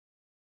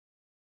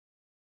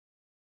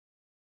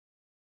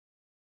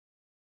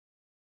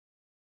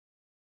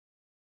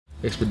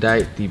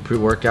Expedite, the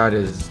pre-workout,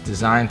 is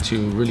designed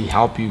to really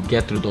help you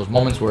get through those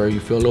moments where you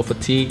feel a little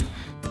fatigued.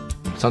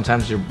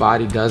 Sometimes your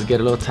body does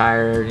get a little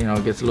tired, you know,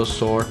 it gets a little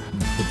sore.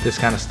 With this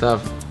kind of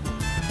stuff,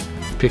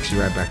 it picks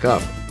you right back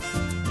up.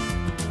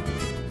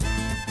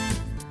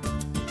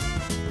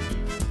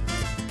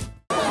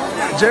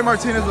 Jair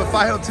Martinez with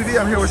Fight Hill TV.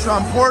 I'm here with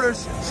Shawn Porter.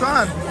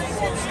 Shawn,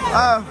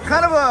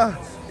 kind of a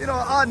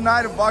odd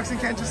night of boxing,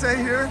 can't you say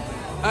here?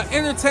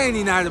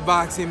 Entertaining night of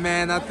boxing,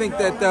 man. I think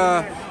that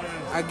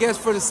I guess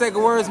for the sake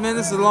of words, man,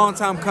 this is a long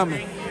time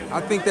coming. I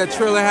think that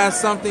Triller has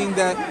something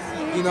that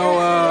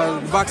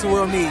the boxing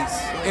world needs.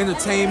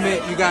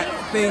 Entertainment. You got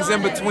things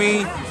in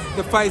between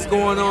the fights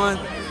going on,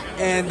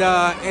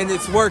 and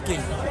it's working.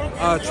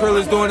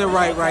 Triller's doing it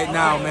right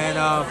now, man.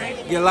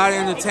 Get a lot of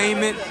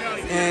entertainment.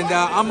 And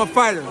I'm a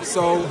fighter,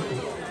 so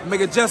I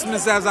make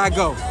adjustments as I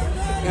go.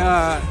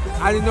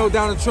 I didn't know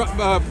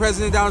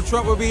President Donald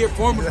Trump would be here.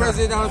 Former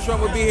President Donald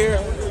Trump would be here.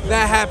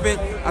 That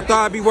happened. I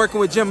thought I'd be working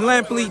with Jim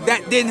Lampley.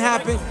 That didn't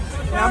happen.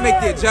 And I make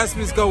the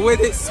adjustments, go with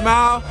it,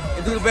 smile,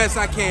 and do the best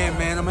I can,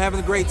 man. I'm having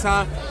a great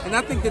time, and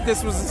I think that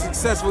this was a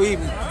successful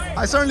evening.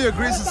 I certainly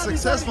agree it's a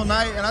successful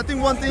night, and I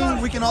think one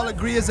thing we can all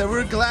agree is that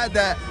we're glad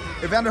that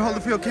Evander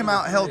Holyfield came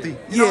out healthy.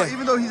 You know,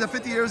 even though he's at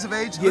 50 years of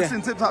age, looks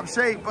in tip-top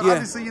shape, but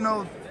obviously,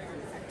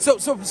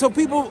 So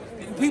people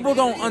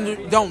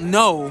don't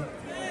know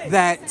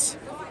that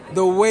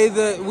the way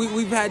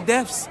we've had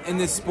deaths in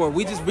this sport.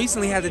 We just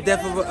recently had the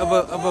death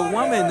of a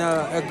woman,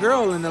 a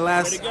girl, in the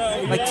last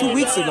like 2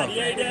 weeks ago.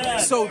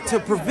 So to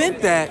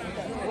prevent that,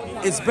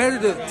 it's better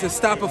to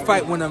stop a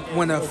fight when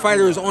a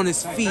fighter is on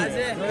his feet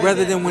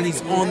rather than when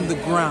he's on the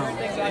ground.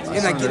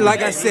 And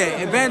like I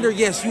said, Evander,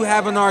 yes, you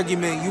have an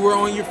argument. You were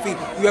on your feet.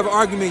 You have an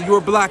argument. You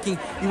were blocking.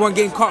 You weren't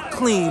getting caught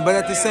clean. But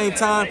at the same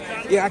time,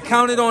 I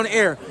counted on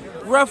air.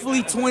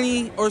 Roughly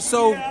 20 or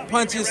so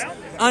punches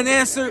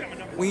unanswered.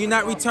 When you're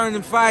not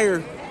returning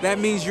fire, that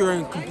means you're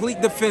in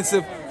complete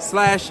defensive /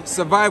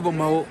 survival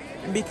mode.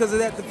 And because of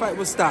that, the fight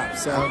was stopped.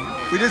 So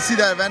we did see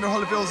that Evander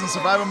Holyfield was in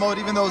survival mode,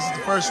 even though it was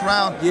the first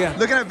round. Yeah.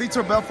 Looking at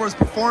Vitor Belfort's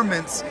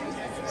performance,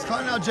 he's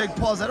calling out Jake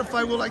Paul. Is that a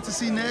fight we'd like to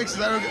see next? Is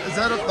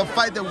that a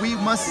fight that we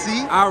must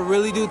see? I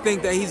really do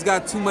think that he's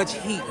got too much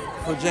heat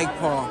for Jake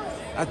Paul.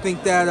 I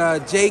think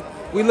that Jake,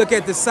 we look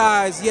at the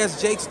size.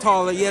 Yes, Jake's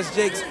taller. Yes,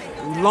 Jake's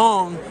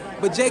long.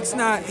 But Jake's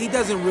not, he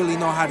doesn't really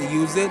know how to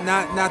use it,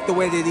 not the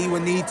way that he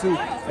would need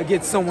to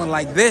against someone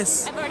like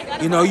this.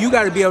 You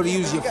got to be able to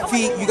use your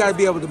feet. You got to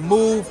be able to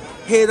move,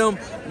 hit him,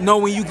 know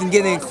when you can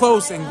get in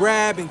close and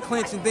grab and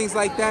clinch and things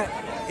like that.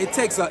 It's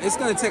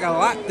going to take a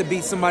lot to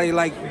beat somebody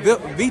like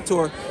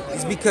Vitor.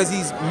 It's because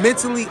he's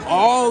mentally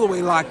all the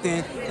way locked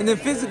in, and then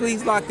physically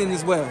he's locked in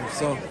as well.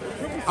 So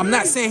I'm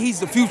not saying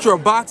he's the future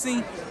of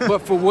boxing,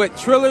 but for what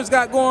Triller's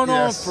got going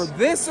on for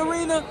this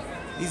arena,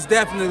 he's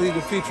definitely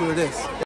the future of this.